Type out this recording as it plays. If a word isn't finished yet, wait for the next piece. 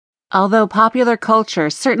Although popular culture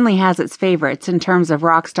certainly has its favorites in terms of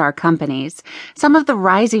rock star companies, some of the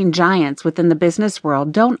rising giants within the business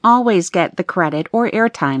world don't always get the credit or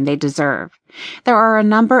airtime they deserve. There are a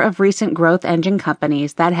number of recent growth engine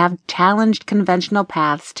companies that have challenged conventional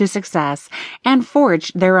paths to success and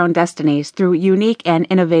forged their own destinies through unique and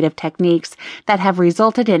innovative techniques that have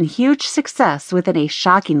resulted in huge success within a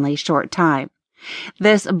shockingly short time.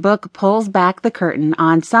 This book pulls back the curtain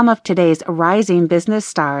on some of today's rising business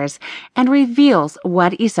stars and reveals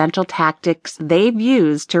what essential tactics they've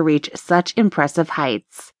used to reach such impressive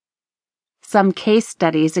heights. Some case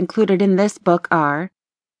studies included in this book are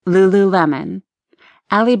Lululemon,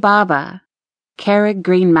 Alibaba, Keurig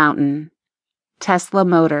Green Mountain, Tesla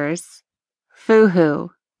Motors, Fuhu,